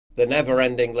The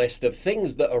never-ending list of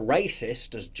things that are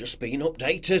racist has just been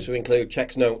updated to include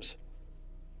checks notes.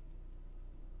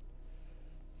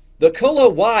 The colour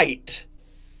white.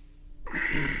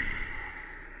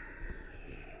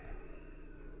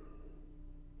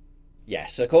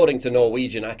 Yes, according to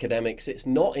Norwegian academics, it's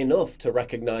not enough to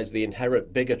recognise the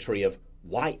inherent bigotry of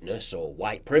whiteness or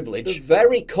white privilege. The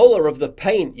very colour of the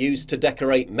paint used to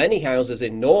decorate many houses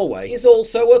in Norway is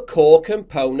also a core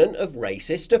component of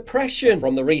racist oppression.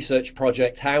 From the research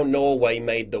project How Norway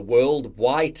Made the World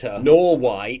Whiter,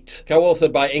 Norwhite,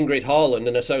 co-authored by Ingrid Harland,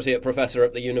 an associate professor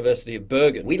at the University of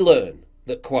Bergen, we learn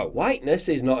that, quote, whiteness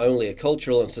is not only a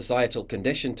cultural and societal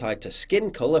condition tied to skin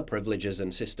colour, privileges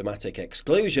and systematic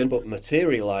exclusion, but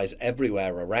materialise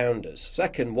everywhere around us.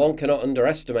 Second, one cannot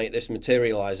underestimate this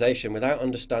materialisation without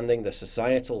understanding the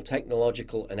societal,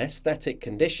 technological and aesthetic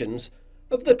conditions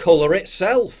of the colour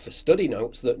itself. The study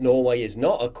notes that Norway is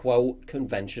not a, quote,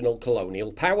 conventional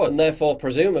colonial power, and therefore,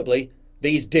 presumably,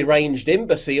 these deranged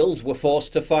imbeciles were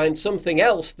forced to find something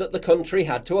else that the country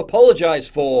had to apologise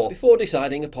for before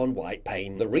deciding upon white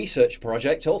paint. The research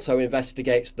project also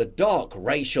investigates the dark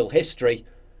racial history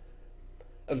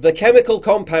of the chemical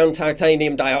compound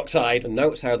titanium dioxide and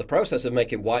notes how the process of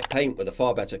making white paint with a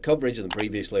far better coverage than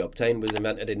previously obtained was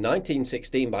invented in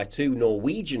 1916 by two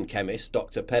Norwegian chemists,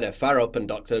 Dr. Peder Farup and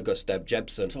Dr. Gustav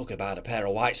Jebsen. Talk about a pair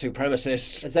of white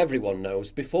supremacists. As everyone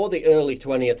knows, before the early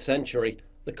 20th century,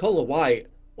 the colour white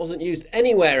wasn't used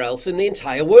anywhere else in the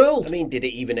entire world. I mean, did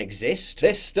it even exist?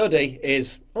 This study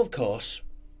is, of course,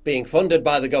 being funded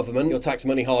by the government, your tax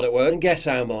money hard at work, and guess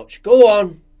how much? Go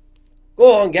on,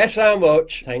 guess how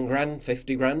much? 10 grand,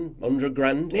 50 grand, 100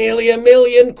 grand? Nearly £1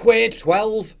 million quid,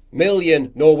 12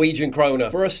 million Norwegian kroner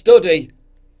for a study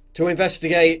to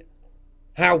investigate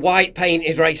how white paint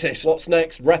is racist. What's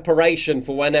next? Reparation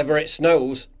for whenever it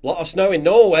snows. A lot of snow in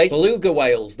Norway. Beluga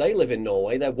whales, they live in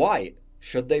Norway, they're white.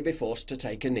 Should they be forced to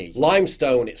take a knee?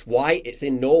 Limestone, it's white, it's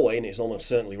in Norway, and it's almost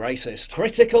certainly racist.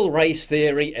 Critical race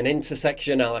theory and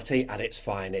intersectionality at its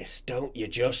finest. Don't you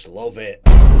just love it?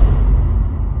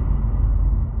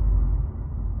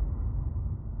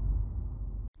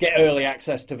 Get early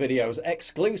access to videos,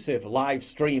 exclusive live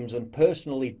streams, and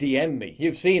personally DM me.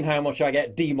 You've seen how much I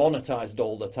get demonetized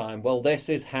all the time. Well, this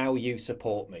is how you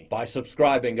support me. By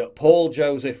subscribing at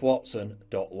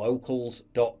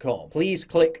pauljosephwatson.locals.com. Please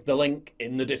click the link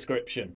in the description.